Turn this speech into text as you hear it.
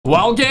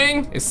Well,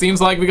 gang, it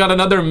seems like we got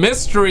another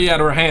mystery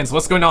at our hands.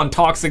 What's going on,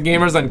 toxic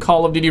gamers and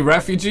Call of Duty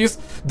refugees?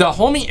 The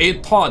homie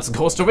Eight Thoughts,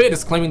 Ghost of Eight,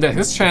 is claiming that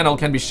his channel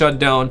can be shut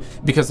down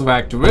because of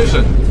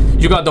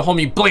Activision. You got the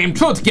homie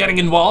BlameTruth getting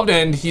involved,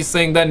 and he's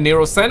saying that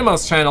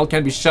Neroscinema's channel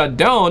can be shut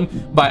down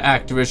by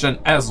Activision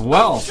as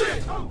well.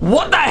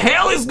 What the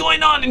hell is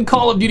going on in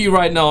Call of Duty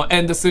right now?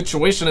 And the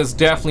situation is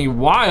definitely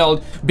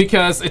wild,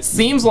 because it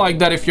seems like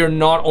that if you're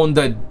not on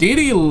the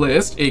Diddy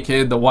list,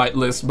 aka the white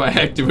list by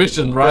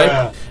Activision, right?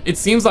 Yeah. It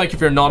seems like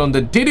if you're not on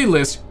the Diddy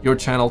list, your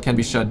channel can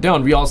be shut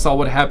down. We all saw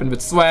what happened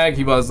with Swagg.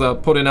 He was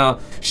put in a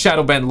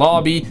shadow ban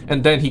lobby,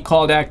 and then he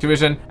called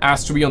Activision,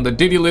 asked to be on the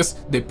Diddy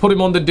list. They put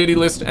him on the Diddy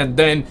list, and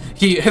then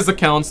his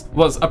accounts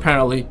was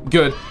apparently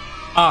good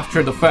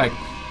after the fact.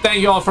 Thank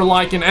you all for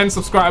liking and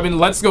subscribing.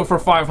 Let's go for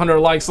 500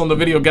 likes on the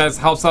video, guys.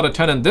 Helps out a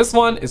ton, and this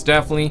one is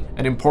definitely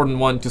an important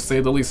one, to say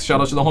the least.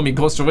 Shout out to the homie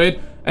Ghost of Eight,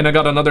 and I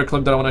got another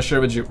clip that I want to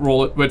share with you.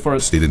 Roll it. Wait for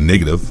it. Stated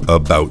negative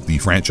about the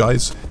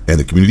franchise and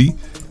the community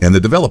and the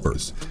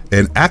developers,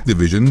 and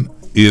Activision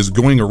is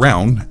going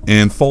around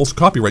and false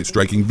copyright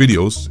striking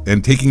videos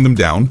and taking them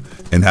down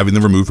and having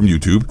them removed from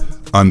YouTube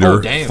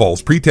under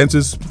false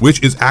pretenses,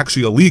 which is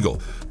actually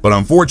illegal. But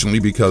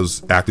unfortunately,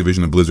 because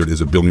Activision and Blizzard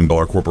is $1 billion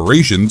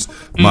corporations,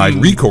 my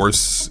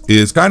recourse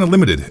is kind of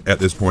limited at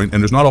this point,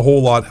 and there's not a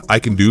whole lot I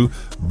can do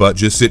but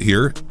just sit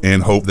here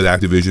and hope that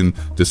Activision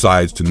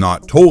decides to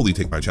not totally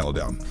take my channel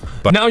down.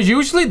 But now,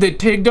 usually they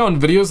take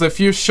down videos if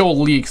you show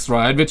leaks,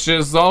 right? Which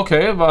is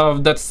okay,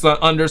 that's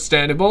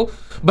understandable.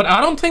 But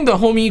I don't think the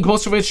homie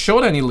Ghost of Eight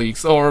showed any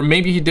leaks, or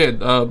maybe he did.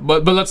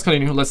 But let's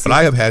continue. Let's see. But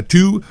I have had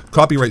 2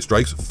 copyright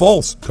strikes,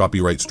 false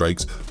copyright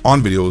strikes,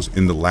 on videos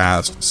in the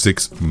last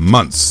 6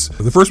 months.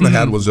 The first one I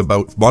had was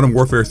about Modern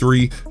Warfare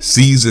 3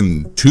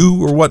 Season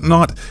 2 or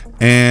whatnot,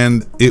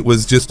 and it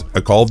was just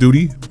a Call of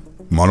Duty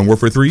Modern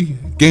Warfare 3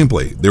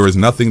 gameplay. There was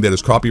nothing that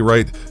is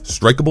copyright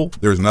strikeable.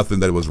 There was nothing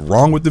that was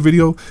wrong with the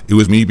video. It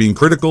was me being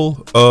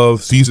critical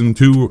of Season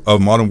 2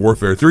 of Modern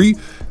Warfare 3,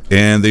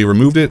 and they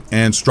removed it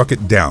and struck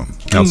it down.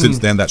 Now, since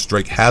then, that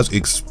strike has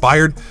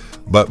expired,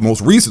 but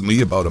most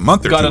recently, about a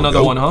month or two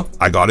ago,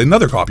 I got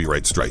another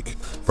copyright strike.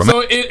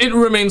 So it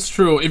remains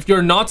true. If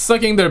you're not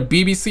sucking their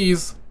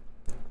BBCs,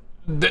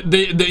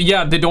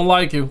 they don't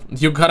like you.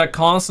 You gotta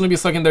constantly be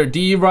sucking their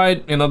D,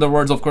 right? In other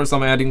words, of course,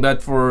 I'm adding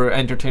that for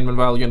entertainment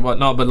value and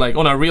whatnot, but like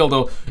on a real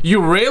though, you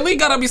really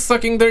gotta be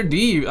sucking their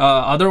D.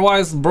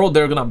 Otherwise, bro,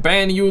 they're gonna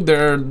ban you.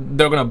 They're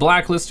gonna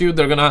blacklist you.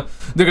 They're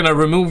gonna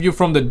remove you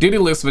from the Diddy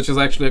list, which is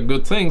actually a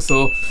good thing.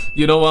 So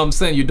you know what I'm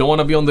saying? You don't want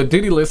to be on the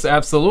Diddy list,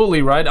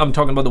 absolutely, right? I'm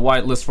talking about the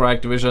white list for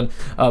Activision,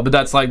 but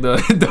that's like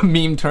the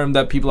meme term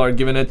that people are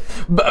giving it.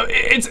 But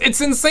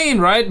it's insane,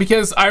 right?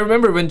 Because I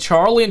remember when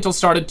Charlie Intel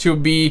started to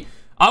be,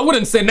 I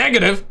wouldn't say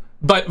negative,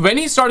 but when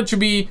he started to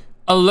be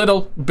a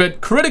little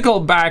bit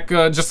critical back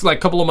just like a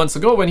couple of months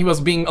ago, when he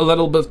was being a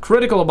little bit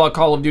critical about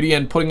Call of Duty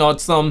and putting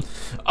out some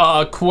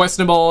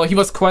questionable, he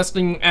was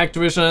questioning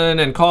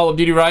Activision and Call of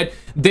Duty, right?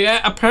 They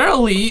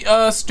apparently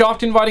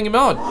stopped inviting him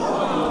out.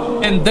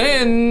 And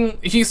then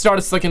he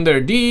started sucking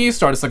their D,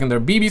 started sucking their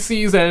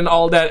BBCs and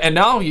all that, and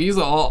now he's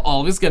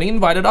always getting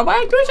invited up by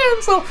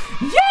Activision, so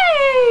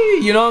yay!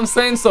 You know what I'm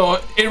saying?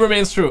 So it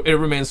remains true, it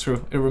remains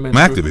true, it remains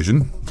true.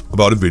 Activision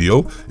about a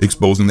video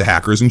exposing the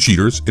hackers and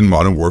cheaters in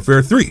Modern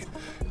Warfare 3.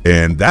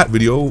 And that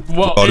video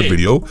about a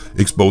video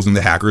exposing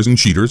the hackers and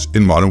cheaters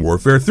in Modern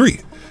Warfare 3.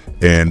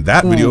 And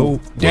that video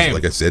was,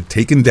 like I said,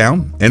 taken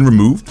down and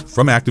removed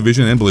from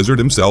Activision and Blizzard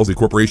themselves. The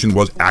corporation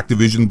was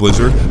Activision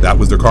Blizzard. That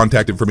was their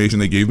contact information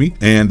they gave me.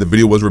 And the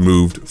video was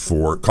removed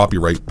for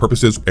copyright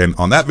purposes. And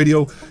on that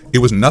video, it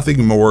was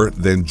nothing more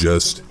than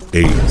just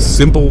a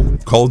simple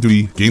Call of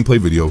Duty gameplay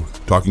video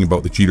talking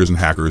about the cheaters and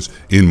hackers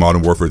in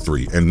Modern Warfare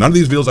 3. And none of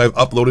these videos I've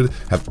uploaded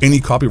have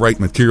any copyright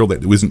material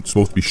that isn't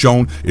supposed to be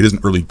shown. It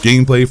isn't early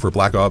gameplay for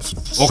Black Ops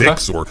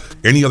 6 or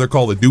any other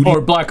Call of Duty.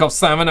 Or Black Ops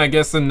 7, I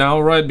guess, and now,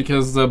 right?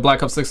 Because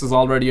Black Ops 6 is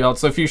already out.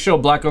 So if you show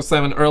Black Ops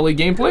 7 early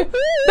gameplay,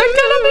 that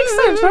kind of makes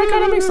sense, right?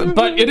 Kind of makes sense.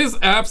 But it is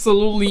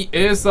absolutely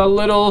a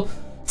little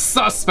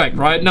suspect,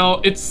 right? Now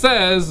it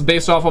says,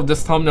 based off of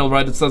this thumbnail,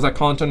 right, it says that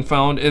content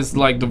found is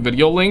like the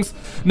video links.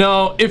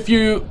 Now if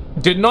you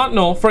did not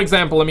know, for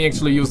example, let me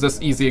actually use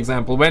this easy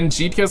example. When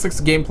GTA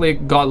 6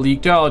 gameplay got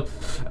leaked out,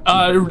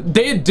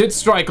 they did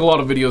strike a lot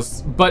of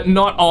videos, but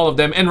not all of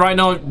them. And right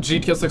now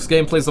GTA 6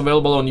 gameplay is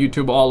available on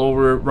YouTube all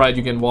over, right?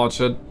 You can watch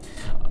it.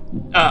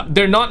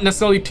 They're not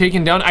necessarily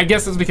taken down. I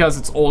guess it's because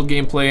it's old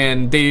gameplay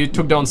and they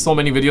took down so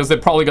many videos, they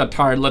probably got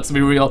tired, let's be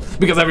real,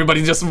 because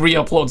everybody just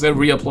re-uploads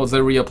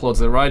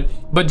it, right?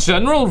 But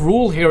general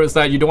rule here is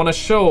that you don't want to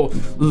show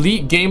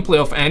leaked gameplay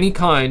of any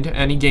kind,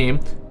 any game,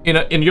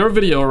 in your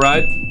video,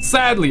 right?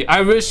 Sadly,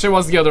 I wish it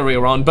was the other way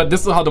around, but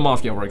this is how the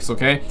mafia works,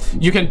 okay?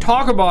 You can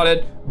talk about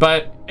it,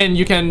 and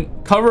you can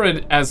cover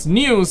it as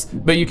news,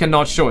 but you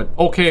cannot show it.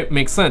 Okay,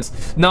 makes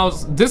sense. Now,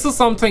 this is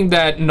something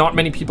that not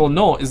many people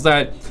know, is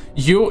that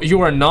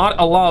you are not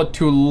allowed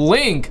to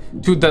link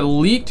to the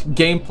leaked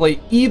gameplay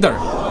either.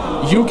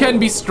 You can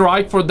be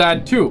striked for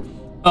that too.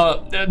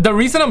 The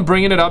reason I'm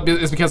bringing it up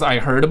is because I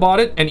heard about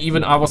it, and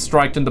even I was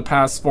striked in the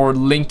past for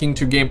linking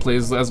to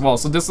gameplays as well.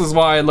 So this is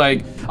why,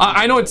 like,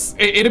 I know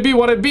it'd be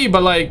what it'd be,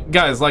 but like,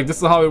 guys, like, this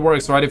is how it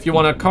works, right? If you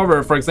want to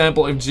cover, for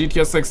example, if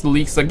GTA 6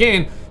 leaks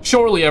again,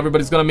 surely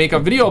everybody's gonna make a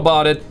video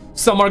about it.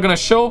 Some are gonna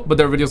show, but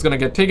their video's gonna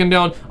get taken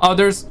down.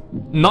 Others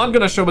not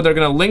gonna show, but they're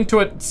gonna link to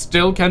it,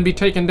 still can be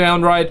taken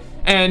down, right?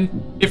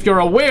 And if you're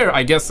aware,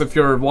 I guess if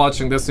you're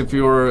watching this, if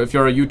you're a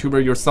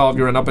YouTuber yourself,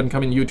 you're an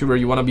up-and-coming YouTuber,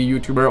 you want to be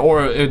YouTuber,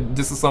 or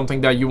this is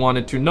something that you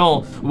wanted to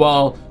know,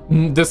 well,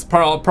 this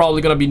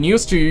probably gonna be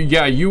news to you.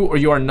 Yeah,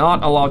 you are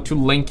not allowed to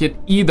link it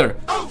either.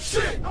 Oh,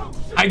 shit. Oh,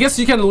 shit. I guess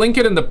you can link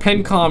it in the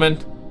pinned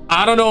comment.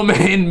 I don't know,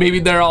 man,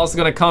 maybe they're also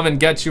gonna come and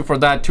get you for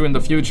that too in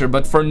the future,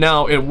 but for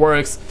now it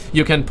works.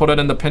 You can put it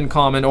in the pinned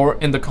comment or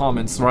in the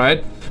comments,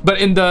 right? But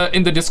in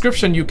the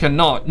description you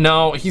cannot.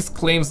 Now he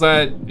claims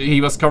that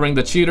he was covering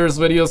the cheaters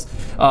videos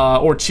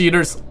or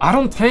cheaters. I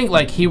don't think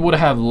like he would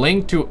have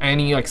linked to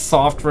any like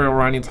software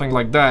or anything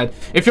like that.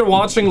 If you're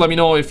watching, let me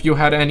know if you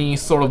had any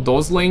sort of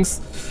those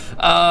links.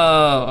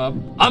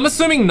 I'm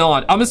assuming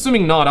not. I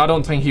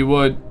don't think he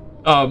would.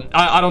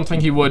 I don't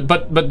think he would,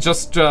 but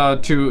just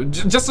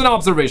an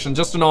observation,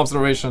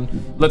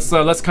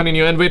 let's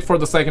continue and wait for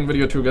the second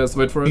video too, guys.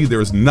 Wait for it.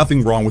 There is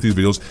nothing wrong with these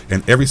videos,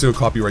 and every single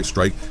copyright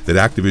strike that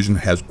Activision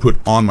has put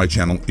on my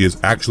channel is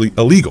actually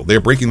illegal.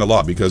 They're breaking the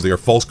law because they are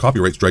false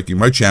copyright striking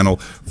my channel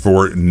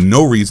for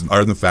no reason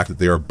other than the fact that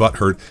they are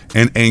butthurt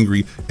and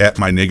angry at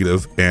my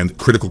negative and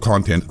critical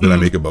content that I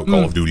make about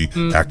Call of Duty,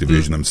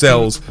 Activision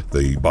themselves,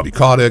 the Bobby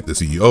Kotick, the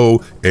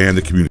CEO, and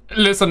the community.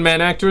 Listen, man,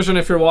 Activision,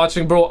 if you're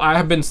watching, bro, I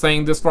have been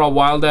saying this for a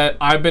while that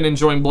I've been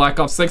enjoying Black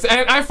Ops 6,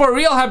 and I for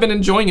real have been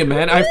enjoying it,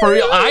 man. I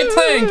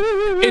think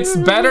it's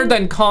better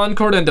than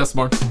Concord and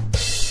Desmond.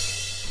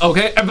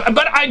 Okay,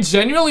 but I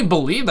genuinely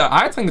believe that.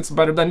 I think it's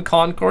better than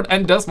Concord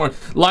and Desmond.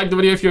 Like the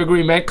video if you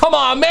agree, man. Come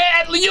on,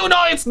 man, you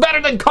know it's better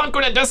than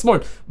Concord and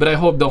Desmond. But I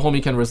hope the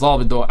homie can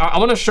resolve it, though. I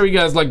want to show you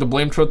guys like the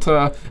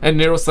BlameTruth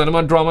and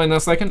Neroscinema drama in a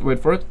second. Wait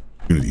for it.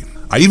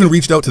 I even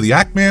reached out to the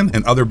Act-Man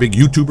and other big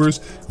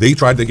YouTubers. They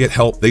tried to get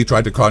help. They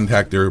tried to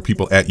contact their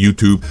people at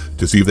YouTube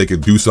to see if they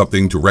could do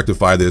something to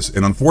rectify this.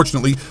 And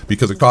unfortunately,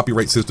 because the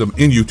copyright system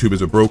in YouTube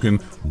is a broken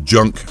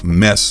junk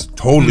mess,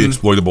 totally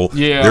exploitable,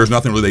 there's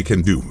nothing really they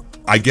can do.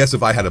 I guess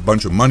if I had a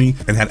bunch of money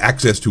and had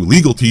access to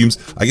legal teams,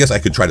 I guess I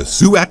could try to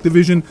sue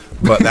Activision,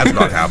 but that's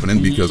not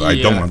happening because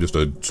I don't. I'm just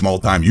a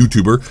small-time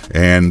YouTuber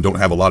and don't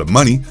have a lot of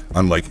money,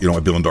 unlike, you know,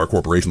 a billion-dollar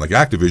corporation like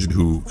Activision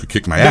who could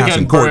kick my ass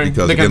in court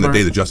because at the end of the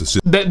day, the justice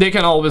system. They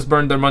can always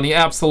burn their money,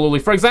 absolutely.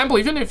 For example,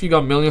 even if you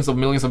got millions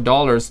of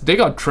dollars, they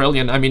got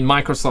trillion. I mean,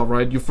 Microsoft,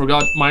 right? You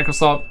forgot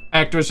Microsoft,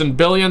 Activision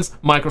billions,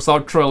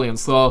 Microsoft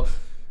trillions. So,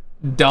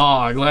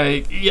 dog,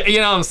 like, you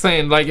know what I'm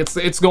saying? Like,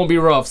 it's gonna be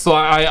rough. So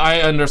I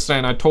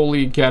understand. I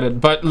totally get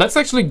it. But let's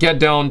actually get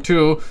down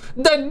to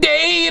the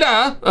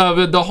data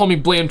with the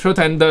homie BlameTruth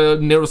and the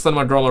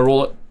Neroscinema drama.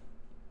 Roll it.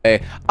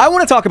 Hey, I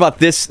want to talk about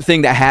this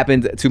thing that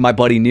happened to my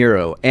buddy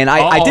Nero, and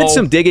I did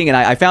some digging and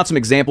I found some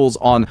examples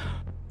on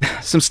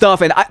some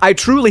stuff, and I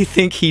truly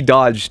think he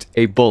dodged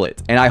a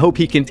bullet, and I hope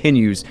he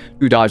continues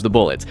to dodge the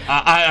bullet.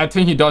 I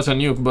think he dodged a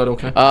nuke, but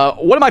okay.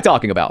 What am I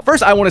talking about?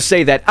 First, I want to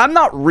say that I'm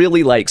not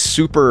really like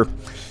super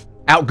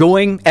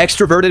outgoing,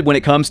 extroverted when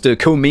it comes to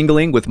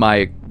commingling with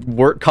my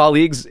work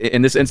colleagues,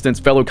 in this instance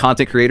fellow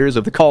content creators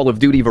of the Call of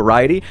Duty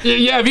variety.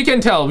 Yeah, we can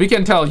tell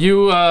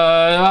you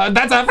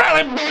that's a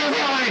fairly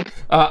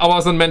I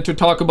wasn't meant to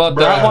talk about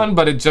that one,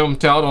 but it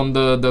jumped out on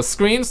the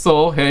screen,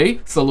 so hey,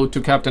 salute to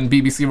Captain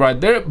BBC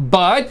right there.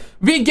 But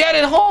we get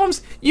it,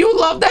 Holmes, you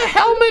love the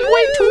helmet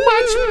way too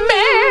much,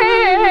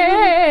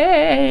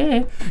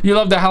 man. You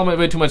love the helmet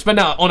way too much. But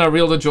now, on a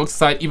real joke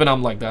side, even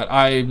I'm like that.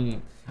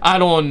 I'm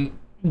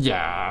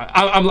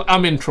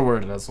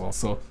introverted as well,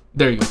 so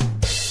there you go.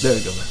 There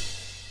you go, man.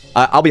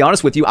 I'll be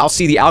honest with you, I'll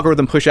see the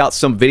algorithm push out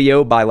some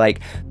video by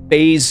like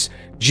Phase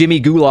Jimmy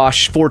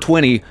Goulash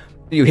 420,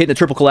 you hitting a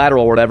triple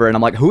collateral or whatever, and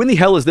I'm like, who in the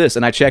hell is this?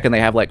 And I check and they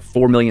have like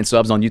 4 million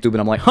subs on YouTube, and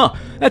I'm like, huh,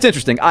 that's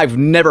interesting. I've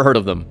never heard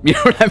of them. You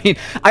know what I mean?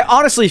 I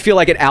honestly feel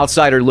like an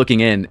outsider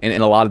looking in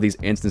a lot of these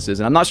instances,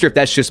 and I'm not sure if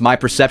that's just my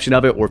perception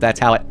of it or if that's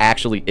how it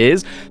actually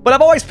is, but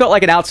I've always felt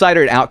like an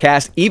outsider and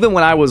outcast, even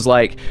when I was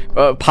like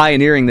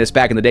pioneering this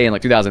back in the day in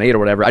like 2008 or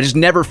whatever. I just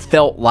never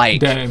felt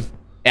like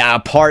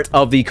part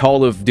of the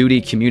Call of Duty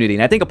community,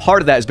 and I think a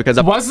part of that is because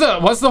of was the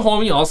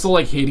homie also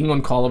like hating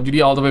on Call of Duty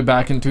all the way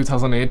back in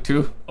 2008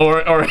 too,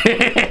 or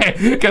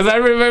because I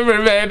remember,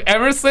 man,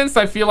 ever since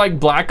I feel like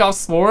Black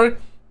Ops 4,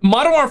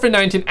 Modern Warfare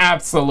 19,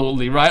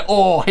 absolutely, right?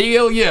 Oh,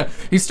 hell yeah.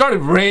 He started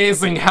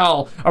raising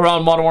hell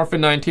around Modern Warfare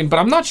 19, but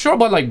I'm not sure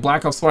about like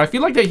Black Ops 4. I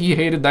feel like that he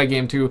hated that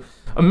game too.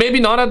 Maybe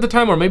not at the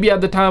time, or maybe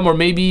at the time, or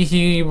maybe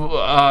he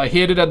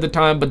hated at the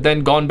time, but then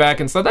gone back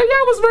and said that, yeah,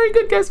 it was very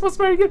good, guys, it was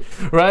very good,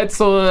 right?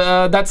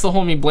 So that's the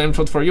homie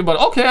BlameTruth for you. But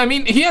okay, I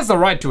mean, he has the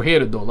right to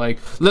hate it though. Like,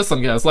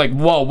 listen, guys, like,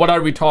 whoa, what are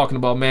we talking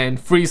about, man?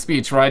 Free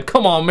speech, right?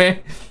 Come on, man.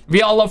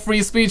 We all love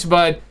free speech,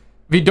 but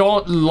We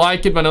don't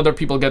like it when other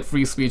people get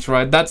free speech,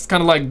 right? That's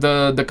kind of like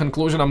the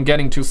conclusion I'm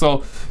getting to.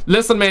 So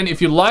listen, man,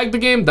 if you like the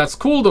game, that's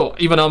cool though.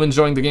 Even I'm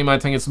enjoying the game. I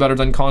think it's better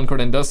than Concord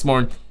and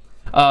Dustmorn.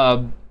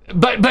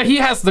 But he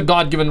has the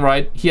God-given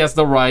right. He has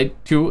the right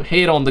to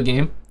hate on the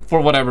game for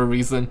whatever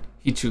reason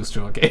he chooses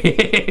to,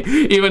 okay?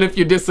 Even if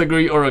you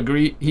disagree or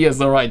agree, he has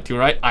the right to,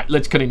 right? All right,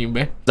 let's continue,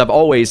 man. I've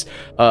always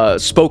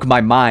spoke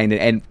my mind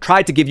and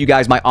tried to give you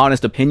guys my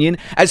honest opinion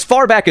as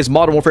far back as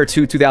Modern Warfare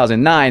 2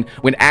 2009,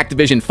 when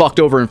Activision fucked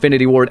over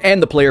Infinity Ward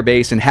and the player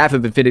base, and half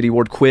of Infinity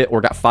Ward quit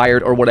or got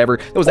fired or whatever.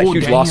 There was that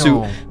huge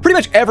lawsuit. Pretty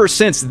much ever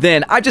since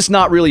then, I've just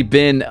not really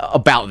been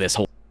about this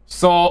whole.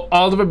 So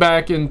all the way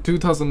back in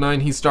 2009,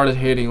 he started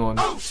hating on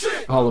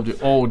Call of Duty.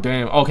 Oh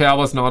damn. Okay, I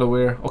was not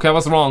aware. Okay, I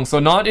was wrong. So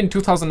not in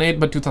 2008,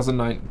 but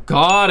 2009.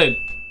 Got it.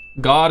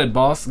 Got it,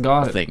 boss.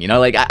 Got it. Thing, you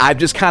know, like I've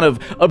just kind of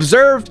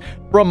observed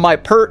from my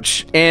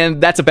perch, and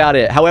that's about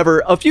it.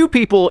 However, a few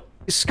people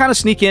kind of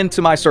sneak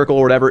into my circle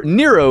or whatever.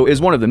 Nero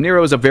is one of them.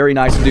 Nero is a very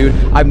nice dude.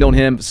 I've known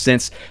him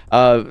since,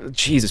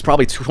 Jesus,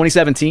 probably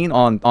 2017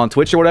 on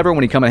Twitch or whatever,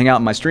 when he come and hang out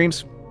in my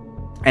streams.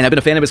 And I've been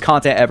a fan of his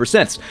content ever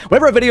since.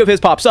 Whenever a video of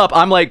his pops up,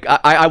 I'm like,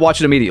 I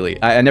watch it immediately.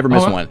 I never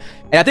miss one.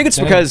 And I think it's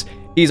because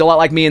he's a lot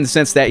like me in the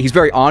sense that he's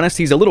very honest.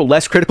 He's a little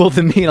less critical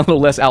than me and a little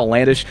less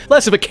outlandish.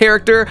 Less of a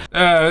character.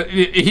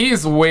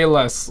 He's way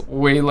less.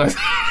 Way less.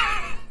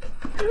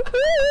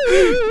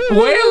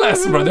 Way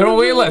less, brother.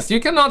 Way less.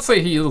 You cannot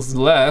say he is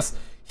less.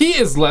 He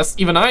is less.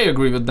 Even I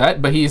agree with that.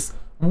 But he's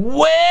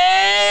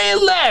way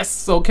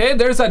less. Okay?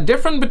 There's a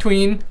difference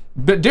between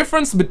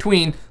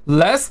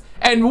less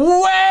and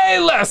way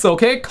less,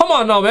 okay? Come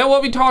on now, man. What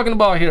are we talking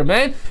about here,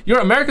 man? You're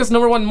America's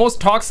 #1 most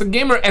toxic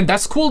gamer, and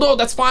that's cool though.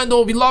 That's fine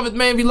though. We love it,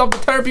 man. We love the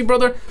therapy,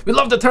 brother. We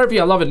love the therapy.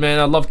 I love it, man.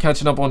 I love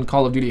catching up on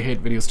Call of Duty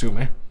hate videos too,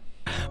 man.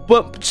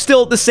 But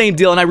still the same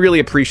deal, and I really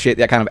appreciate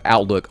that kind of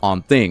outlook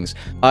on things.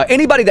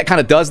 Anybody that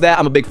kind of does that,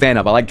 I'm a big fan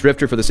of. I like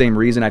Drifter for the same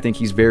reason. I think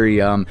he's very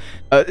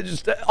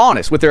just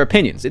honest with their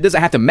opinions. It doesn't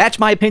have to match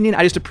my opinion.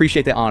 I just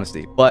appreciate that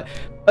honesty. But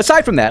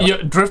aside from that, yeah,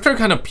 Drifter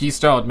kind of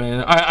pieced out,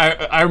 man.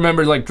 I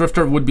remember like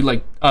Drifter would be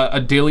like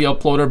a daily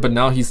uploader, but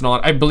now he's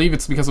not. I believe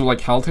it's because of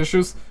like health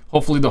issues.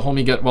 Hopefully the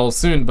homie get well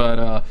soon,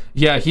 but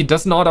yeah, he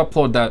does not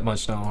upload that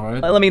much now, all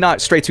right? Let me not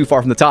stray too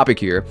far from the topic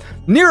here.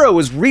 Nero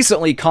was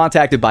recently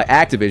contacted by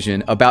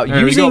Activision about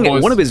using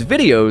one of his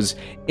videos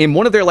in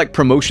one of their like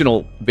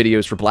promotional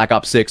videos for Black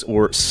Ops 6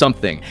 or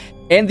something.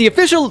 And the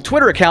official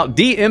Twitter account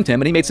DM'd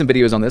him, and he made some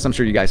videos on this. I'm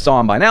sure you guys saw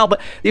him by now, but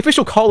the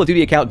official Call of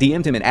Duty account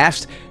DM'd him and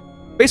asked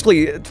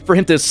basically for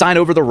him to sign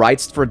over the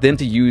rights for them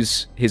to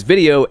use his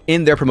video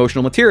in their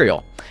promotional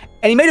material.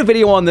 And he made a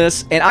video on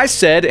this, and I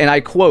said, and I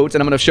quote,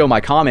 and I'm going to show my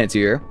comments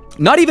here,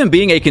 "Not even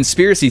being a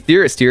conspiracy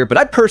theorist here, but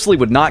I personally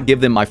would not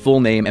give them my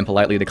full name and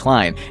politely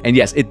decline." And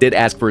yes, it did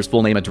ask for his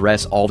full name,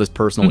 address, all this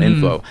personal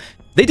info.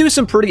 They do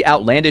some pretty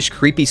outlandish,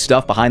 creepy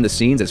stuff behind the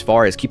scenes as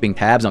far as keeping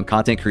tabs on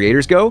content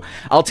creators go.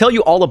 I'll tell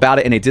you all about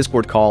it in a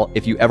Discord call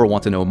if you ever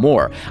want to know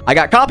more. I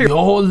got copy.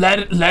 Yo,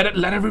 let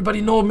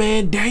everybody know,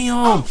 man.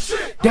 Damn,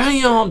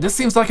 damn. This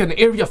seems like an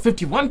Area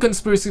 51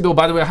 conspiracy, though.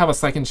 By the way, I have a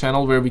second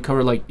channel where we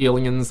cover like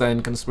aliens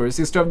and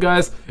conspiracy stuff,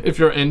 guys. If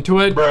you're into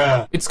it,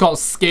 it's called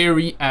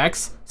Scary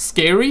X,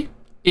 Scary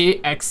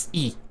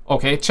AXE.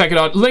 Okay, check it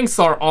out. Links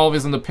are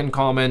always in the pinned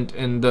comment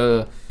in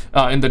the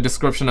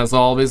description as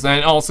always.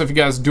 And also, if you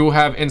guys do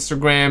have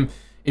Instagram,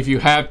 if you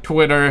have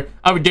Twitter,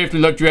 I would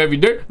definitely love to have you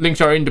there. Links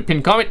are in the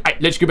pinned comment. All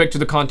right, let's get back to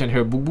the content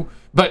here, boo-boo.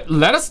 But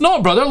let us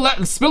know, brother.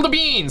 Spill the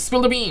beans.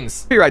 Spill the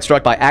beans. Copyright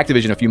struck by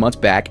Activision a few months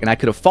back, and I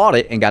could have fought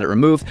it and got it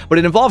removed, but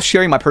it involved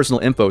sharing my personal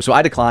info, so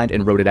I declined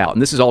and wrote it out.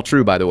 And this is all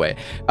true, by the way.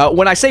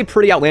 When I say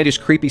pretty outlandish,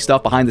 creepy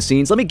stuff behind the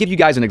scenes, let me give you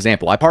guys an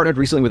example. I partnered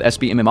recently with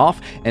SBMM Off,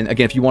 and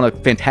again, if you want a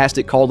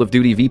fantastic Call of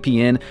Duty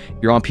VPN,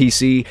 you're on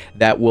PC,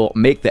 that will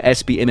make the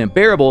SBMM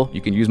bearable, you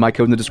can use my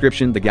code in the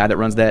description, the guy that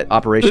runs that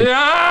operation.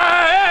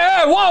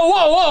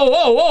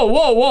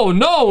 Whoa,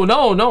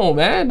 no,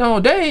 man,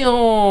 no,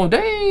 damn,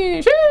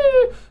 shit.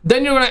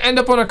 Then you're gonna end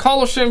up on a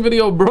Call of Shame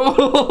video,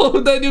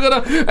 bro. Then you're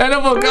gonna end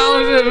up on a Call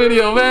of Shame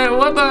video, man.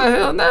 What the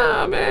hell?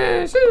 Nah,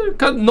 man.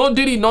 Shit. No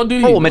Diddy.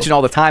 We'll mention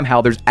all the time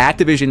how there's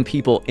Activision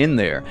people in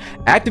there.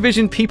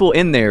 Activision people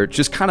in there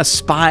just kind of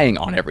spying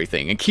on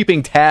everything and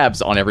keeping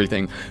tabs on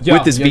everything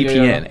with this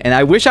VPN. And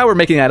I wish I were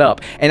making that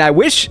up. And I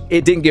wish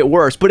it didn't get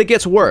worse, but it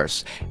gets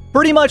worse.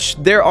 Pretty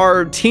much there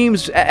are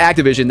teams at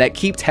Activision that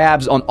keep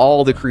tabs on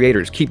all the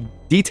creators, keep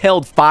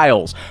detailed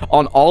files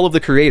on all of the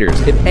creators.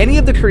 If any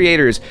of the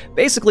creators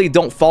basically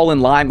don't fall in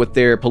line with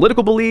their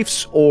political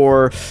beliefs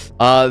or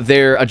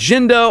their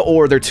agenda,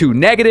 or they're too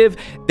negative,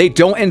 they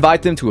don't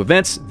invite them to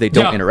events, they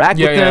don't interact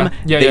with them,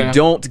 they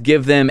don't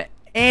give them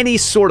any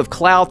sort of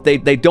clout, they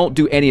don't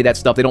do any of that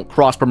stuff, they don't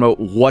cross-promote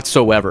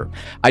whatsoever.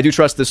 I do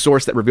trust the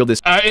source that revealed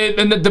this.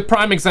 And the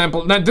prime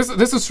example, now this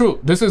is true,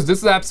 this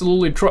is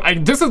absolutely true.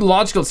 This is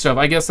logical stuff,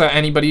 I guess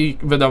anybody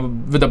with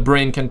a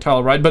brain can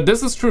tell, right? But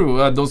this is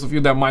true. Those of you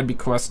that might be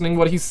questioning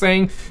what he's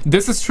saying,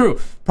 this is true.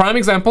 Prime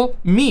example,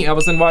 me. I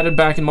was invited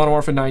back in Modern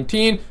Warfare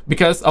 19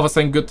 because I was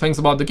saying good things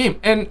about the game.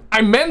 And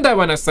I meant that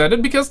when I said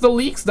it, because the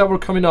leaks that were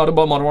coming out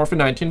about Modern Warfare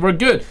 19 were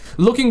good.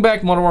 Looking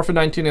back, Modern Warfare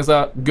 19 is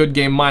a good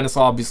game, minus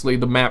obviously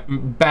the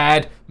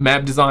bad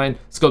map design,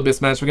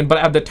 skill-based matchmaking. But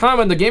at the time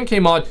when the game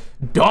came out,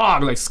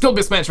 dog, like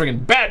skill-based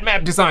matchmaking, bad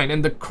map design,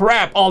 and the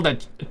crap, all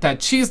that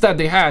cheese that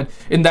they had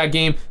in that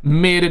game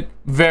made it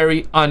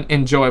very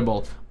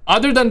unenjoyable.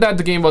 Other than that,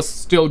 the game was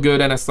still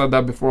good, and I said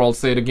that before, I'll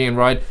say it again,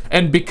 right?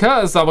 And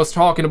because I was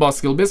talking about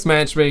skill-based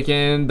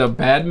matchmaking, the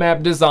bad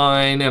map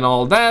design, and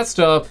all that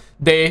stuff,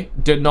 they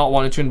did not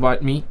want to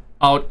invite me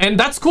out. And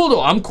that's cool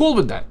though, I'm cool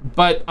with that.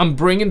 But I'm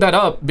bringing that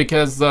up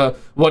because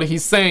what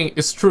he's saying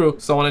is true,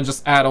 so I want to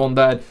just add on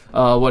that,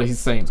 what he's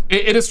saying.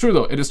 It is true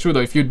though, it is true though.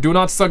 If you do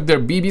not suck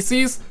their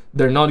BBCs,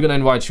 they're not gonna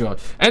invite you out.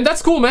 And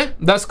that's cool, man,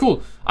 that's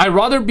cool. I'd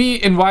rather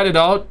be invited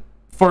out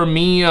for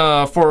me,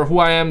 for who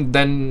I am,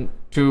 than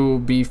to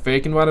be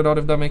fake invited out,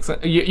 if that makes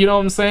sense. You know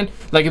what I'm saying?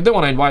 Like, if they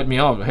want to invite me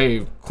out,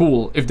 hey,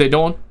 cool. If they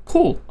don't,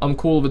 cool. I'm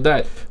cool with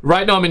that.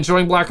 Right now, I'm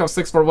enjoying Black Ops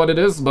 6 for what it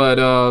is,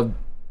 but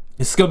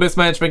skill-based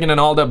matchmaking and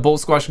all that bull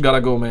squash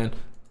gotta go, man.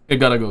 It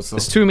gotta go. So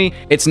to me,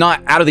 it's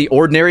not out of the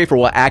ordinary for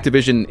what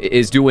Activision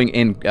is doing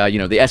in you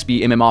know, the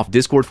SBMM off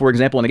Discord, for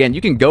example. And again,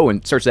 you can go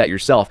and search that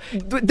yourself.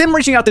 Them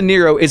reaching out to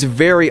Nero is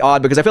very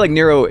odd, because I feel like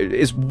Nero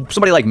is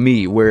somebody like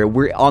me, where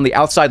we're on the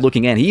outside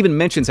looking in. He even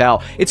mentions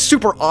how it's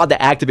super odd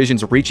that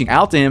Activision's reaching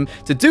out to him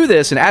to do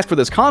this and ask for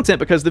this content,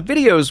 because the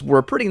videos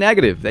were pretty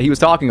negative that he was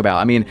talking about.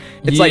 I mean,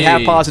 it's like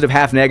half positive,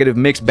 half negative,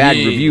 mixed bag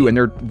review, and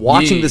they're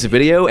watching this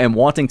video and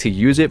wanting to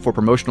use it for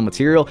promotional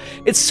material.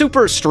 It's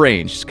super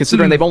strange,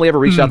 considering they've only ever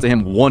reached out to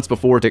him once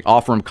before to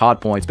offer him COD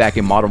points back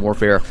in Modern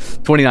Warfare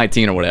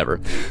 2019 or whatever.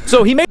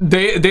 So he made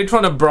they're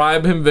trying to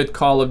bribe him with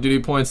Call of Duty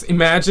points.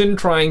 Imagine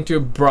trying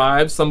to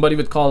bribe somebody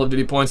with Call of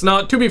Duty points.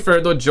 Now, to be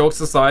fair though, jokes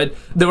aside,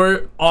 they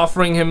were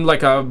offering him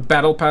like a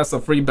battle pass,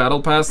 a free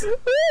battle pass. And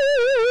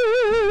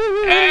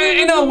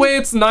in a way,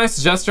 it's a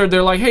nice gesture.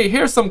 They're like, hey,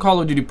 here's some Call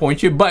of Duty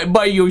points. You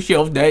buy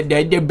yourself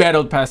the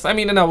battle pass. I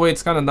mean, in a way,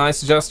 it's kind of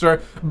nice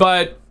gesture,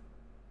 but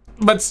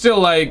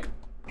still, like,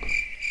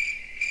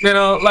 you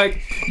know,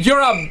 like, you're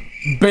a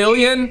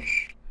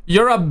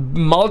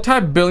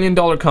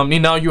multi-billion-dollar company.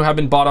 Now you have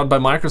been bought out by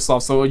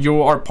Microsoft, so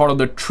you are part of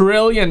the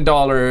trillion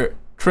dollar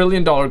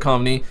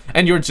company,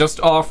 and you're just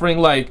offering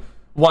like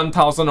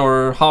 1,000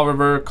 or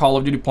however Call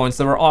of Duty points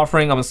they were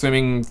offering. I'm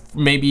assuming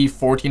maybe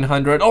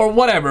 1,400 or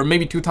whatever,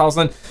 maybe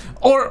 2,000,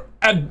 or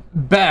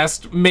at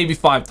best maybe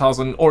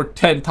 5,000 or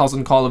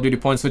 10,000 Call of Duty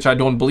points, which I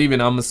don't believe in.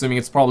 I'm assuming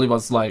it's probably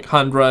was like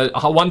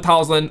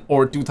 1,000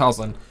 or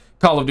 2,000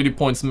 Call of Duty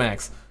points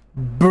max.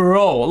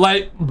 Bro,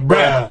 like,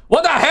 bruh,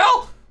 what the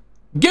hell?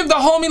 Give the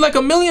homie like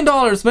 $1 million,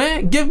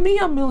 man. Give me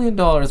 $1 million,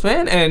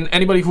 man. And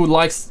anybody who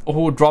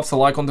drops a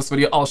like on this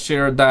video, I'll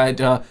share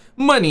that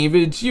money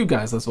with you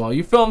guys as well.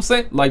 You feel what I'm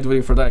saying? Like the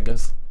video for that,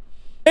 guys.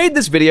 Made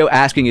this video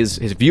asking his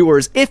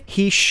viewers if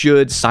he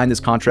should sign this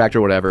contract or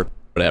whatever.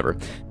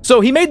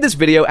 So he made this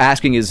video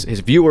asking his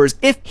viewers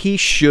if he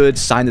should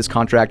sign this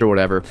contract or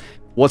whatever.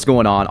 What's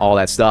going on, all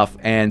that stuff.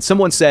 And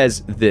someone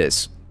says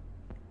this.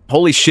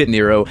 Holy shit,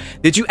 Nero.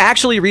 Did you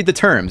actually read the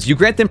terms? You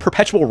grant them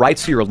perpetual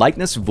rights to your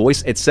likeness,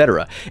 voice,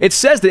 etc. It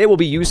says that it will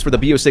be used for the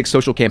BO6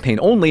 social campaign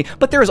only,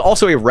 but there is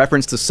also a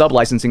reference to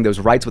sub-licensing those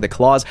rights with a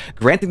clause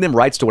granting them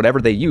rights to whatever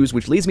they use,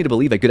 which leads me to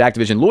believe a good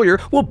Activision lawyer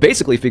will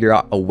basically figure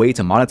out a way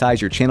to monetize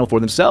your channel for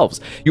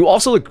themselves. You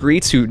also agree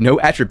to no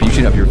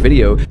attribution of your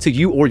video to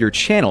you or your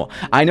channel.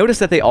 I noticed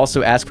that they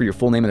also ask for your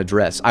full name and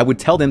address. I would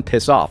tell them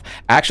piss off.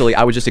 Actually,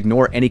 I would just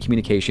ignore any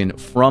communication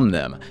from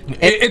them.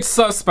 It's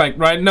suspect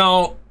right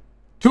now.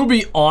 To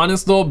be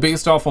honest though,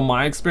 based off of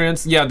my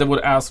experience, yeah, they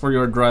would ask for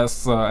your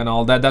address and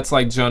all that. That's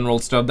like general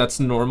stuff, that's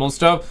normal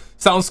stuff.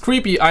 Sounds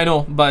creepy, I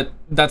know, but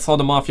that's how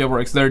the mafia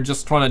works. They're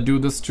just trying to do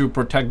this to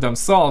protect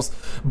themselves.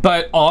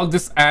 But all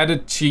this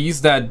added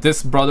cheese that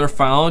this brother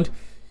found,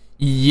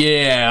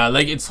 yeah,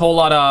 like it's a whole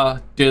lot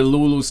of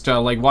Delulu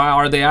stuff. Like, why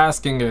are they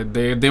asking it?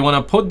 They want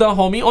to put the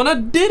homie on a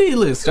Diddy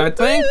list, I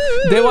think.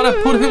 They want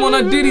to put him on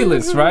a Diddy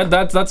list, right?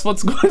 That's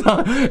what's going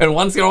on. And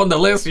once you're on the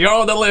list, you're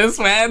on the list,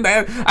 man.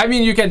 I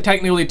mean, you can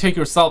technically take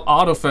yourself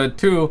out of it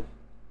too,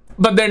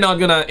 but they're not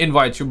gonna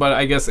invite you. But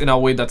I guess in a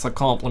way that's a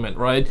compliment,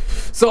 right?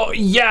 So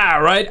yeah,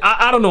 right?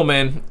 I don't know,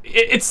 man.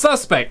 It's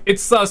suspect.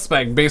 It's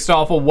suspect based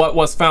off of what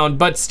was found.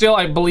 But still,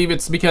 I believe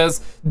it's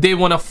because they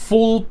want to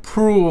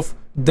foolproof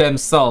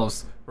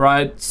themselves,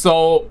 right?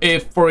 So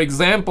if, for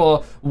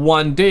example,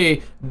 one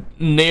day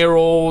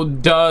Nero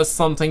does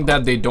something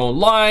that they don't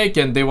like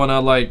and they want to,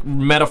 like,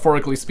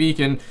 metaphorically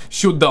speaking,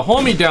 shoot the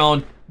homie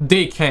down,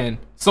 they can.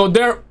 So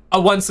they're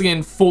once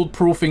again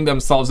foolproofing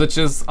themselves, which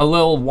is a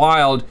little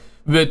wild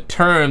with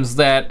terms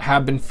that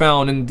have been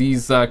found in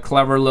these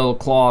clever little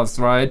clause,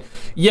 right?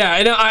 Yeah,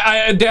 and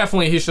I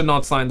definitely, he should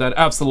not sign that,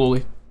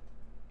 absolutely.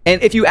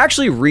 And if you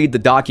actually read the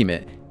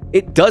document,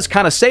 it does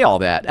kind of say all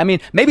that. I mean,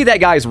 maybe that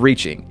guy's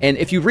reaching. And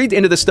if you read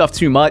into this stuff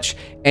too much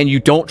and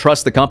you don't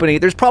trust the company,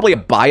 there's probably a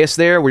bias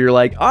there where you're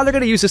like, oh, they're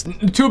going to use this.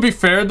 To be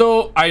fair,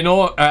 though, I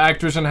know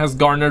Activision has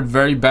garnered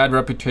very bad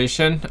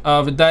reputation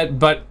with that,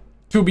 but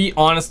to be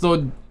honest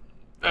though,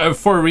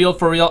 for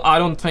real, I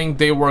don't think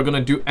they were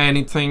gonna do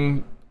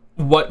anything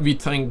what we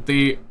think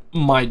they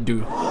might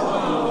do.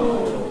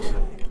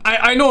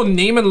 I know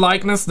name and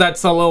likeness,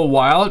 that's a little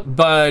wild,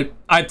 but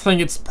I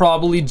think it's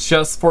probably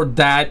just for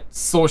that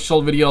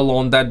social video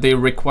alone that they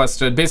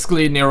requested.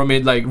 Basically, Nero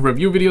made like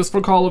review videos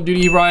for Call of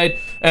Duty, right?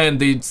 And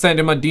they sent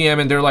him a DM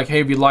and they're like,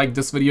 hey, we like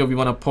this video, we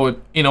want to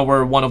put in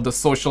our one of the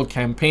social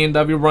campaign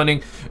that we're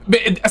running.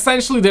 But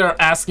essentially,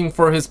 they're asking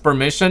for his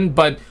permission,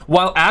 but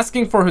while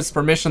asking for his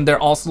permission, they're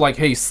also like,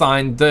 hey,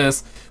 sign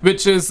this,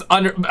 which is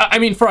I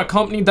mean, for a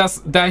company that's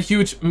that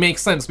huge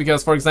makes sense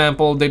because, for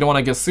example, they don't want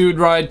to get sued,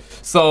 right?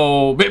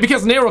 So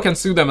because Nero can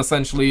sue them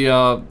essentially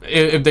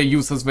if they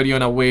use his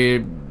video in a way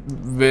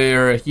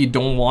where he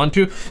don't want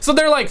to, so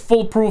they're like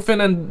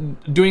foolproofing and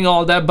doing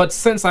all that. But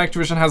since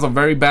Activision has a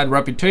very bad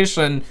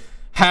reputation,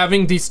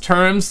 having these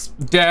terms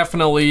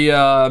definitely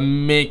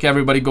make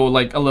everybody go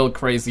like a little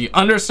crazy.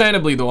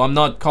 Understandably though, I'm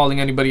not calling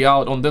anybody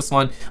out on this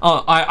one.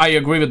 I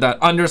agree with that.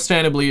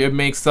 Understandably, it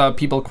makes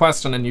people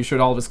question, and you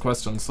should always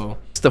question. So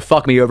to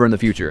fuck me over in the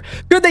future.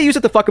 Could they use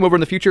it to fuck him over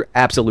in the future?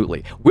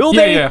 Absolutely. Will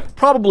they? Yeah.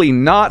 Probably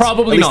not.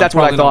 Probably At least not. that's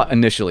what I thought Not.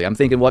 initially. I'm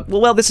thinking, what?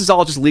 Well, this is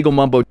all just legal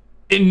mumbo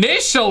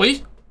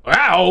Initially,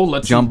 wow,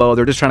 let's jumbo.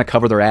 They're just trying to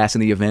cover their ass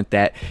in the event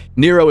that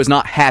Nero is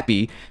not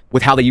happy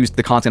with how they used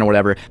the content or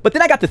whatever. But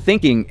then I got to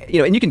thinking, you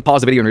know, and you can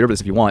pause the video and read over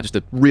this if you want, just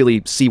to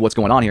really see what's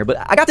going on here. But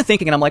I got to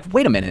thinking, and I'm like,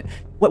 wait a minute.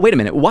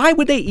 Why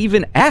would they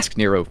even ask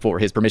Nero for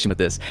his permission with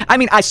this? I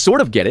mean, I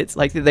sort of get it.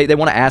 Like, they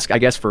want to ask, I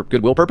guess, for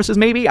goodwill purposes,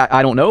 maybe?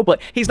 I don't know. But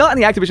he's not in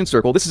the Activision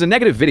circle. This is a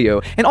negative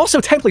video. And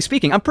also, technically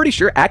speaking, I'm pretty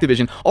sure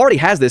Activision already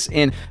has this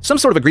in some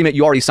sort of agreement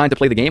you already signed to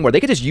play the game, where they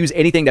could just use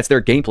anything that's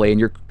their gameplay and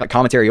your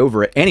commentary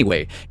over it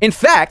anyway. In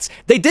fact,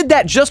 they did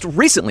that just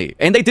recently,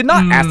 and they did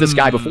not ask this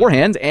guy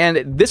beforehand.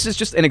 And this is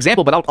just an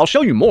example, but I'll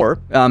show you more,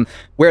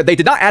 where they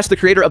did not ask the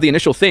creator of the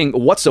initial thing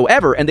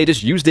whatsoever, and they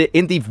just used it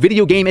in the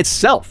video game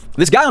itself.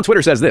 This guy on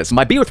Twitter says this: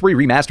 my BO3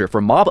 remaster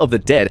for Mob of the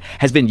Dead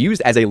has been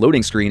used as a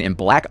loading screen in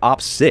Black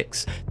Ops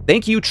 6.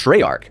 Thank you,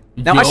 Treyarch.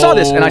 Now, I saw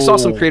this, and I saw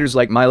some creators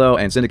like Milo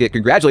and Syndicate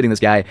congratulating this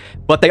guy,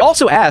 but they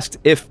also asked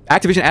if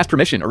Activision asked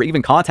permission or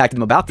even contacted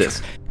them about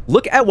this.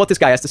 Look at what this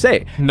guy has to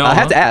say. No. I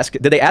have to ask,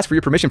 did they ask for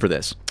your permission for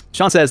this?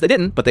 Sean says they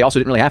didn't, but they also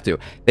didn't really have to.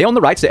 They own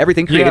the rights to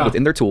everything created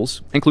within their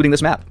tools, including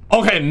this map.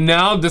 Okay,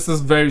 now this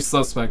is very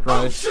suspect,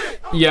 right?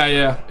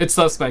 Yeah, it's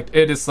suspect.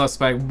 It is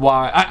suspect.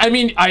 Why? I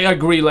mean, I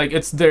agree, like,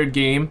 it's their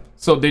game,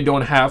 so they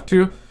don't have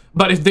to.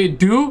 But if they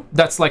do,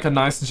 that's like a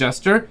nice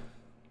gesture.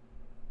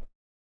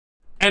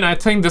 And I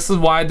think this is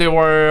why they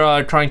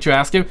were trying to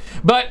ask him.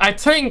 But I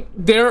think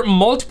there are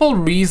multiple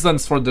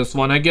reasons for this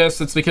one. I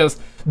guess it's because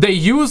they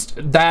used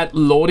that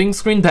loading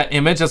screen, that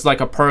image, as like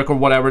a perk or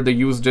whatever they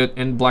used it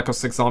in Black Ops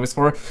 6 Zombies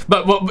for.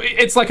 But well,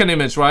 it's like an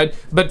image, right?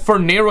 But for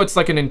Nero, it's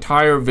like an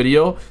entire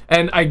video.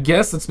 And I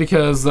guess it's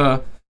because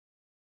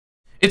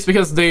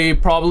they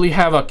probably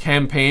have a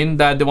campaign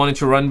that they wanted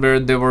to run where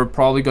they were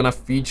probably gonna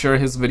feature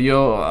his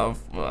video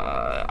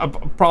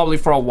probably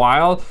for a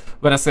while.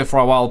 When I say for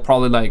a while,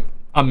 probably like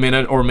a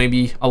minute or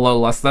maybe a little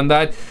less than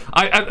that.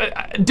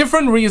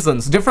 Different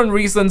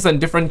reasons and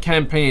different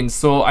campaigns,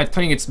 so I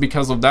think it's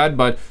because of that.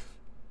 But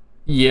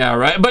yeah,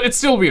 right, but it's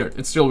still weird.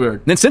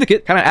 Then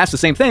Syndicate kind of asked the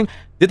same thing.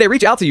 Did they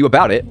reach out to you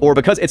about it, or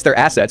because it's their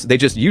assets they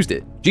just used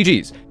it?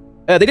 GG's.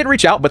 They didn't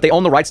reach out, but they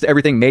own the rights to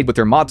everything made with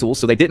their mod tools,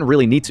 so they didn't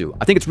really need to.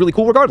 I think it's really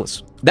cool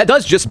regardless. That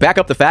does just back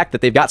up the fact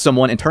that they've got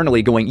someone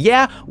internally going,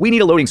 yeah, we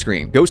need a loading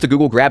screen. Goes to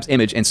Google, grabs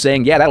image, and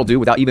saying, yeah, that'll do,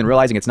 without even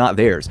realizing it's not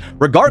theirs.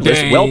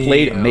 Regardless, well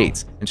played,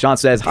 mates. And Sean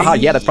says, haha,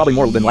 yeah, that's probably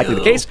more than likely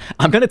the case.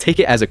 I'm gonna take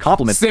it as a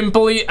compliment.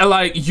 Simply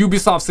like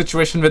Ubisoft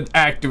situation with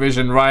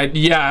Activision, right?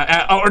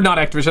 Yeah, or not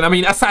Activision, I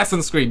mean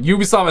Assassin's Creed.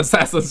 Ubisoft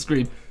Assassin's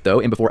Creed. Though,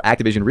 and before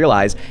Activision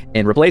realize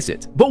and replace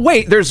it. But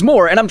wait, there's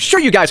more, and I'm sure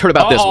you guys heard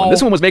about this one.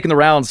 This one was making the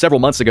rounds several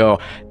months ago,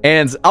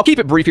 and I'll keep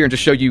it brief here and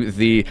just show you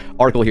the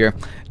article here.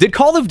 Did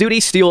Call of Duty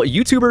steal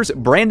YouTuber's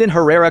Brandon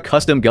Herrera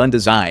custom gun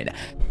design?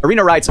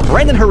 Arena writes,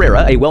 Brandon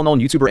Herrera, a well-known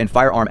YouTuber and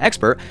firearm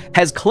expert,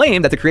 has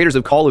claimed that the creators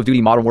of Call of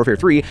Duty Modern Warfare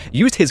 3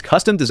 used his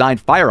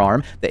custom-designed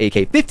firearm, the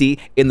AK-50,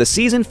 in the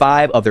Season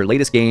 5 of their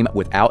latest game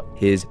without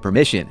his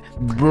permission.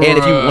 And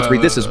if you want to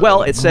read this as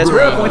well, it says,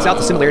 Herrera points out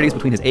the similarities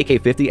between his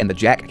AK-50 and the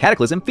Jack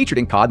Cataclysm featured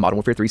in COD Modern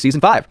Warfare 3 Season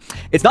 5.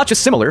 It's not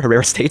just similar,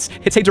 Herrera states,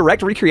 it's a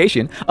direct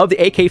recreation of the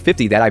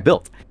AK-50 that I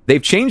built.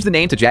 They've changed the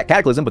name to Jack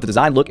Cataclysm, but the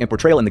design, look, and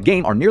portrayal in the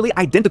game are nearly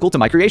identical to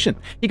my creation.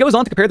 He goes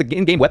on to compare the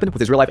in-game weapon with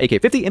his real-life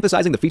AK-50,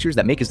 emphasizing the features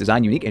that make his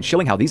design unique and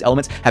showing how these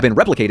elements have been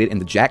replicated in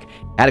the Jack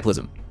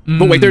Cataclysm.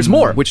 But wait, there's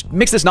more, which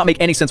makes this not make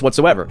any sense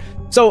whatsoever.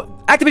 So,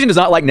 Activision does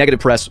not like negative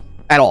press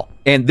at all,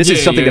 and this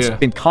is something that's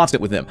been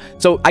constant with them.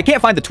 So, I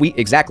can't find the tweet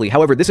exactly.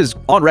 However, this is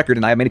on record,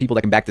 and I have many people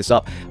that can back this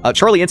up.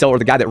 Charlie Intel, or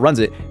the guy that runs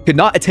it, could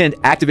not attend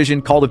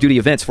Activision Call of Duty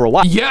events for a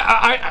while. Yeah,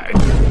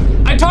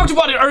 I I talked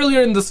about it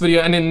earlier in this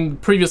video and in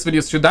previous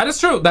videos too. That is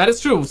true. That is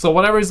true. So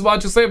whatever he's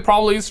about to say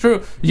probably is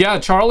true. Yeah,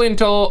 Charlie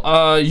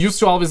Intel used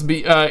to always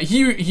be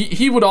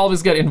he would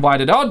always get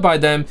invited out by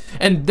them,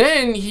 and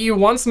then he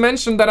once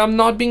mentioned that I'm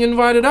not being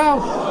invited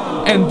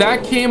out, and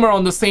that came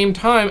around the same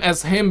time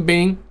as him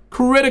being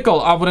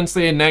critical. I wouldn't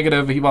say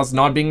negative. He was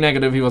not being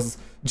negative. He was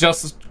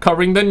just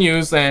covering the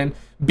news and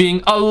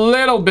being a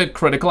little bit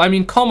critical. I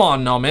mean, come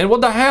on now, man.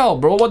 What the hell,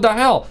 bro? What the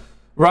hell?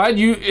 Right?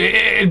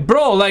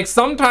 Bro, like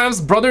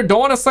sometimes brother don't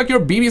want to suck your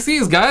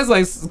BBCs, guys.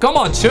 Like, come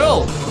on,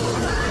 chill.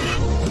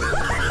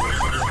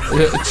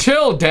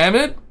 Chill, damn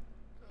it.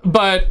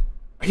 But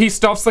he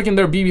stopped sucking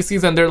their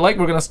BBCs and they're like,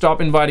 we're gonna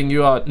stop inviting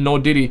you out. No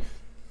Diddy.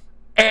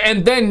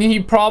 And then he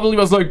probably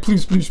was like,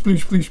 please, please,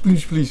 please, please,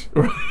 please, please.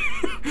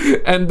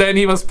 And then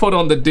he was put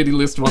on the Diddy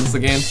list once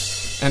again.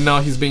 And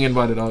now he's being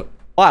invited out.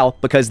 While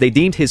because they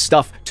deemed his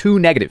stuff too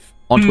negative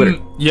on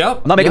Twitter.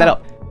 Yep. I'm not making that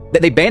up.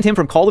 They banned him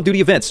from Call of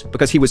Duty events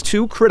because he was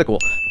too critical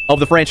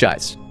of the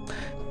franchise.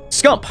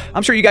 Scump,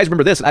 I'm sure you guys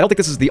remember this, and I don't think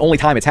this is the only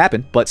time it's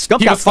happened, but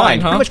Scump got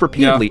fined pretty much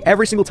repeatedly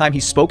every single time he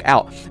spoke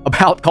out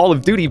about Call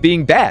of Duty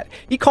being bad.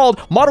 He called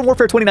Modern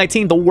Warfare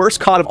 2019 the worst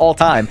COD of all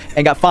time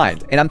and got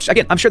fined. And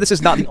I'm sure this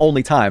is not the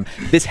only time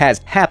this has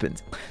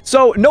happened.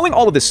 So knowing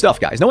all of this stuff,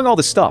 guys, knowing all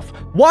this stuff,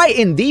 why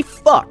in the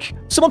fuck,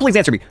 someone please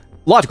answer me,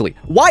 logically,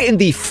 why in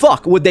the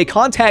fuck would they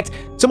contact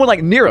someone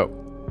like Nero,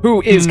 who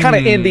is kind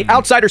of in the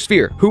outsider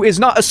sphere, who is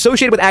not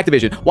associated with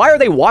Activision? Why are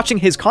they watching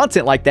his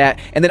content like that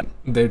and then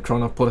they're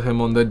trying to put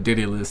him on the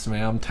Diddy list,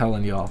 man? I'm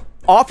telling y'all.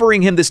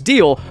 Offering him this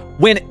deal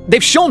when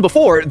they've shown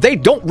before they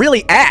don't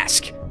really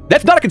ask?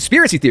 That's not a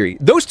conspiracy theory.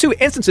 Those two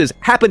instances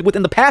happened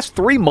within the past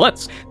 3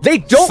 months. They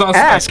don't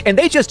ask, and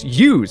they just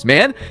use,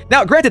 man.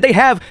 Now, granted, they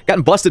have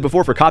gotten busted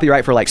before for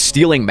copyright for, like,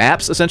 stealing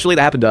maps, essentially.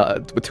 That happened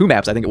with 2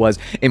 maps, I think it was.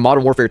 In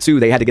Modern Warfare 2,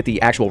 they had to get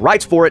the actual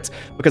rights for it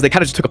because they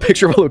kind of just took a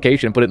picture of a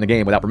location and put it in the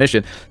game without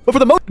permission. But for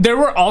the most... There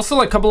were also,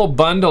 like, a couple of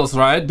bundles,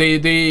 right?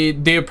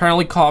 They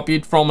apparently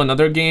copied from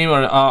another game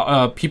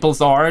or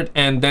people's art,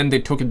 and then they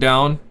took it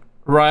down,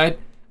 right?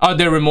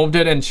 They removed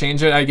it and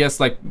changed it, I guess.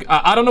 Like,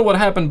 I don't know what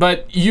happened,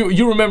 but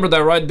you remember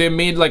that, right? They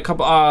made like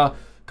couple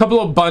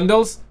of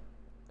bundles,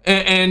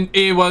 and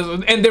they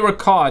were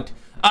caught.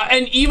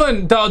 And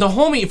even the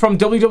homie from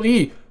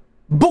WWE,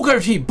 Booker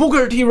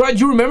T, right?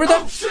 You remember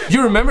that?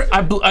 You remember?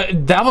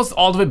 That was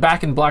all the way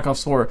back in Black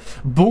Ops 4.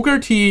 Booker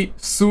T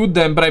sued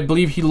them, but I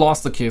believe he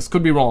lost the case.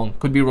 Could be wrong.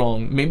 Could be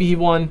wrong. Maybe he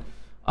won.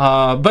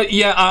 But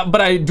yeah,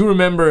 but I do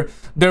remember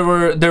there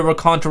were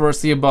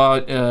controversy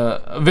about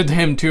with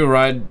him too,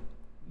 right?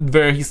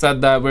 Where he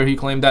said that, where he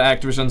claimed that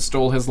Activision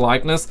stole his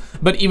likeness.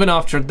 But even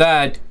after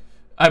that,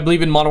 I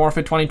believe in Modern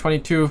Warfare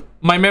 2022,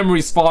 my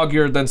memory's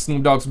foggier than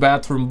Snoop Dogg's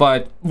bathroom,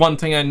 but one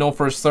thing I know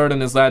for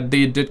certain is that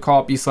they did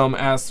copy some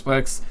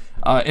aspects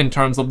in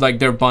terms of like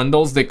their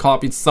bundles. They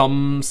copied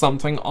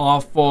something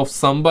off of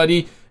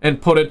somebody and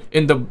put it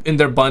in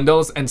their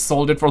bundles and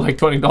sold it for like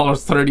 $20,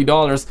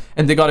 $30,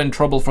 and they got in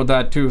trouble for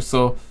that too.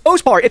 So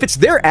most part, if it's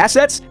their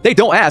assets, they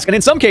don't ask, and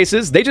in some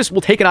cases they just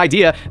will take an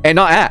idea and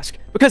not ask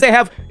because they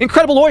have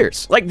incredible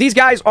lawyers. Like, these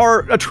guys are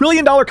a $1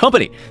 trillion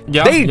company.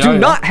 They do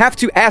not have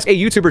to ask a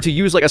YouTuber to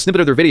use like a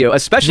snippet of their video,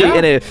 especially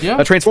in a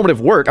transformative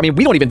work. I mean,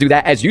 we don't even do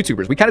that as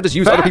YouTubers. We kind of just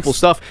use other people's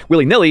stuff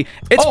willy-nilly.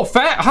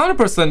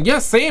 100%. Yeah,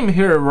 same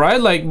here,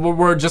 right? Like,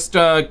 we're just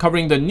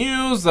covering the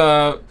news.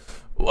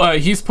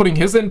 He's putting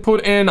his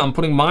input in, I'm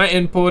putting my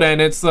input,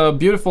 and it's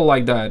beautiful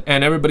like that,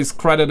 and everybody's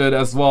credited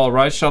as well,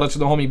 right? Shout out to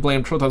the homie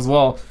BlameTruth as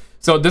well.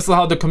 So this is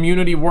how the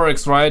community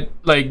works, right?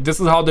 Like, this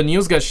is how the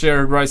news gets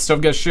shared, right?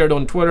 Stuff gets shared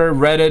on Twitter,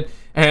 Reddit,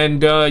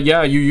 and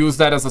yeah, you use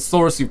that as a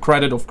source. You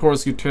credit, of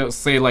course, you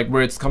say like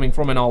where it's coming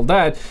from and all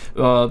that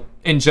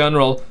in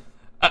general.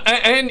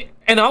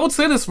 And I would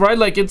say this, right?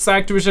 Like, it's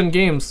Activision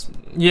games.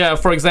 Yeah,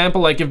 for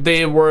example, like if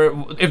they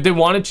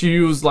wanted to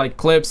use like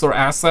clips or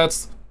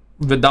assets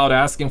without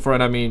asking for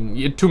it, I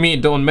mean, to me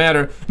it don't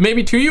matter.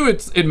 Maybe to you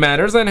it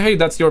matters, and hey,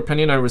 that's your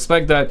opinion, I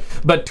respect that.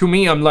 But to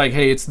me, I'm like,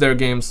 hey, it's their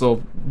game,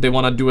 so they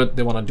want to do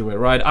it,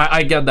 right?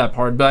 I get that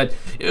part, but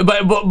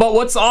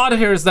what's odd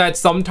here is that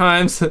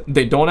sometimes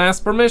they don't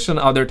ask permission,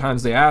 other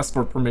times they ask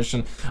for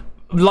permission.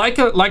 Like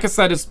I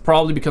said, it's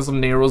probably because of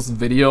Nero's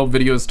video.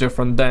 Video is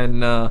different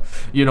than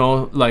you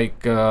know,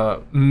 like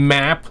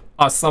map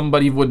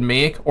somebody would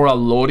make, or a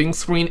loading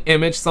screen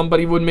image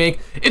somebody would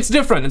make. It's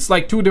different. It's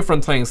like 2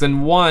 different things.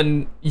 In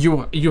one,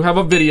 you have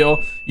a video,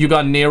 you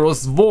got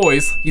Nero's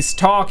voice, he's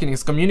talking,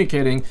 he's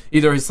communicating,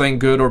 either he's saying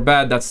good or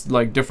bad, that's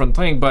like different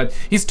thing, but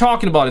he's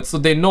talking about it, so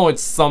they know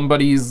it's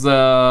somebody's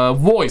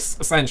voice,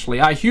 essentially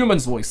a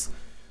human's voice.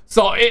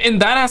 So in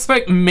that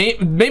aspect,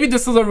 maybe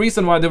this is a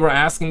reason why they were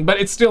asking, but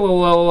it's still a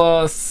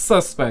little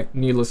suspect,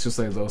 needless to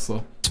say, though.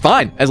 So it's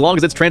fine as long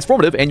as it's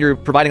transformative and you're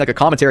providing like a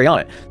commentary on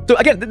it. So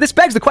again, this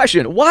begs the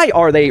question: why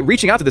are they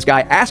reaching out to this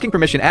guy, asking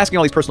permission, asking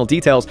all these personal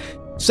details,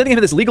 sending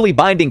him this legally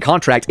binding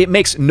contract. It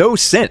makes no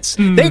sense.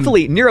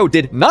 Thankfully, Nero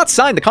did not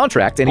sign the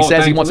contract, and he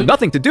says he wants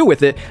nothing to do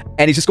with it,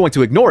 and he's just going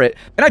to ignore it.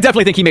 And I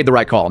definitely think he made the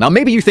right call. Now,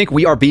 maybe you think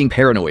we are being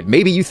paranoid.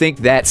 Maybe you think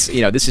that's,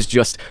 you know, this is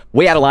just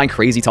way out of line,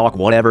 crazy talk,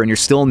 whatever, and you're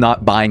still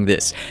not buying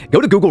this.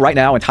 Go to Google right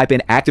now and type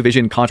in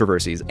Activision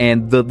controversies,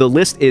 and the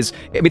list is,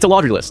 I mean, it's a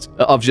laundry list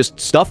of just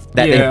stuff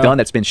that they've done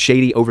that's been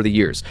shady over the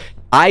years.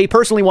 I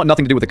personally want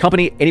nothing to do with the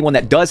company. Anyone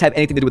that does have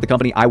anything to do with the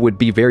company, I would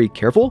be very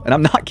careful, and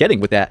I'm not kidding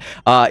with that.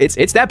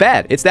 It's that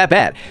bad. It's that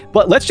bad.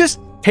 But let's just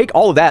take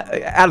all of that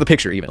out of the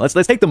picture even. Let's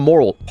take the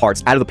moral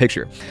parts out of the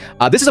picture.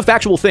 This is a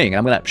factual thing, and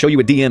I'm going to show you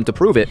a DM to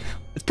prove it.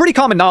 It's pretty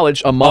common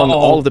knowledge among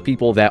all of the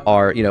people that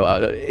are, you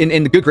know,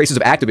 in the good graces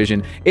of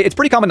Activision. It's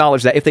pretty common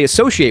knowledge that if they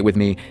associate with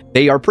me,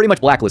 they are pretty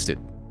much blacklisted.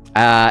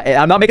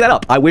 I'm not making that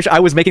up. I wish I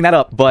was making that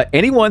up, but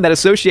anyone that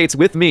associates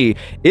with me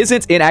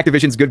isn't in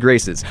Activision's good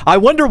graces. I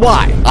wonder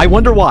why. I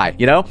wonder why,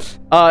 you know?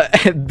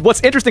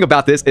 What's interesting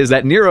about this is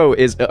that Nero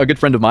is a good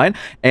friend of mine,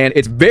 and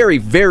it's very,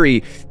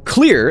 very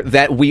clear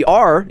that we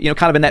are, you know,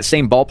 kind of in that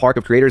same ballpark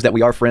of creators, that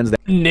we are friends.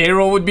 That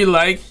Nero would be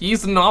like,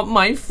 he's not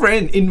my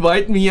friend,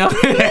 invite me up.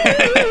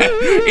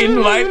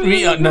 Invite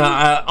me up.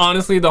 Nah,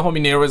 honestly, the homie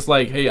Nero is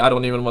like, hey, I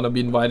don't even want to be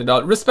invited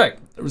out. Respect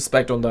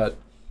on that.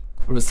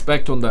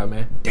 Respect on that,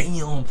 man.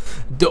 Damn.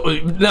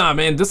 Nah,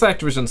 man, this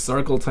Activision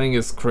circle thing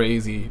is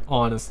crazy,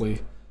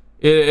 honestly.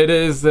 It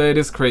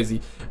is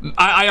crazy.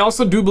 I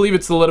also do believe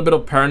it's a little bit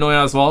of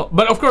paranoia as well.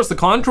 But of course, the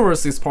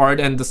controversies part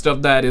and the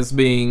stuff that is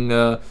being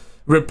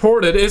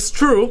reported is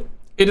true.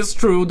 It is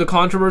true. The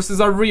controversies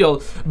are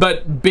real.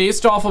 But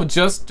based off of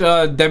just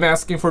them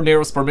asking for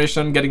Nero's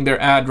permission, getting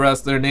their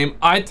address, their name,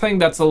 I think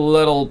that's a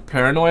little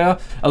paranoia.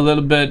 A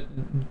little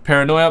bit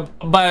paranoia.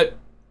 But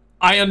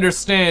I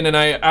understand, and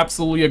I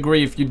absolutely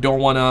agree if you don't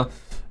want to.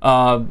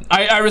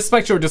 I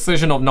respect your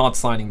decision of not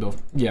signing, though.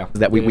 Yeah.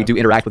 That we do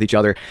interact with each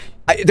other.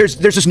 There's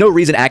just no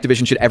reason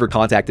Activision should ever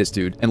contact this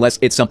dude unless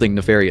it's something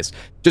nefarious.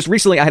 Just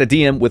recently, I had a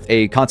DM with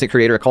a content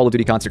creator, a Call of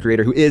Duty content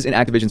creator, who is in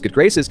Activision's good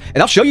graces,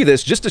 and I'll show you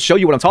this just to show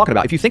you what I'm talking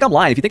about. If you think I'm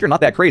lying, if you think you're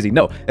not that crazy,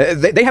 no.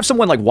 They have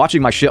someone like watching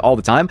my shit all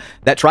the time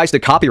that tries to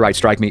copyright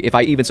strike me if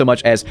I even so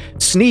much as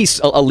sneeze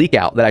a leak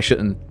out that I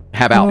shouldn't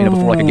have out, you know,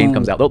 before like a game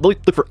comes out. They'll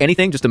look for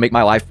anything just to make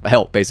my life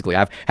help, basically.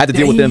 I've had to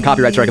deal with them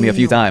copyright striking me a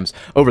few times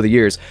over the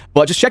years.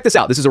 But just check this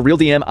out. This is a real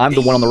DM. I'm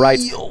the one on the right.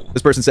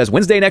 This person says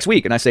Wednesday next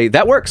week, and I say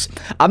that works.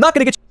 I'm not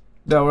gonna get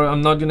you.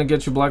 I'm not gonna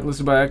get you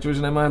blacklisted by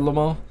Activision, am I,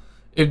 Lomo?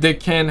 If they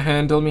can't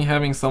handle me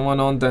having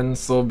someone on, then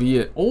so be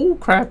it. Oh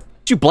crap.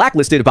 You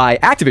blacklisted by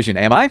Activision,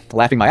 am I?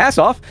 Laughing my ass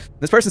off.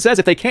 This person says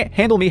if they can't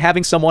handle me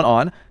having someone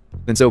on,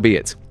 then so be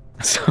it.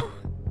 So,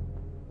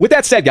 with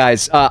that said,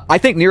 guys, I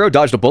think Nero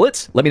dodged a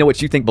bullet. Let me know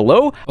what you think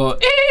below.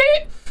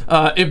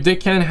 If they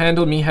can't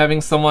handle me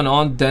having someone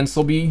on, then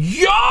so be.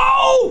 Yo!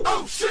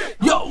 Oh shit!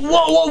 Yo!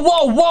 Whoa!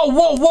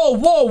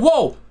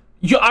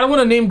 Yo, I don't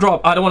want to name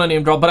drop.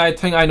 But I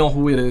think I know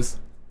who it is.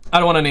 I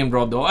don't want to name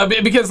drop though,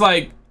 because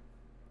like,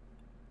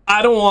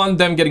 I don't want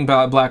them getting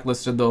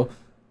blacklisted though.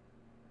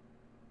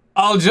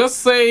 I'll just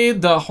say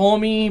the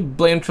homie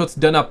BlameTruth's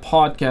done a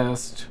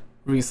podcast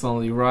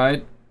recently,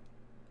 right?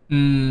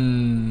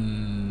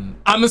 I'm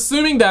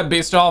assuming that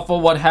based off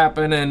of what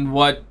happened and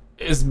what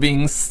is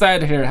being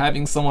said here,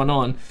 having someone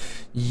on.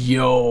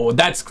 Yo,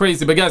 that's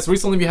crazy. But guys,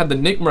 recently we had the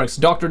Nickmercs,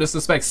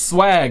 DrDisrespect,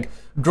 Swagg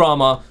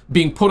drama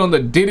being put on the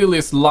Diddy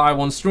list live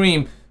on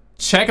stream.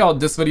 Check out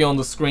this video on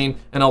the screen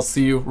and I'll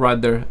see you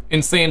right there.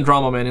 Insane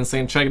drama, man.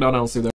 Insane. Check it out and I'll see you there.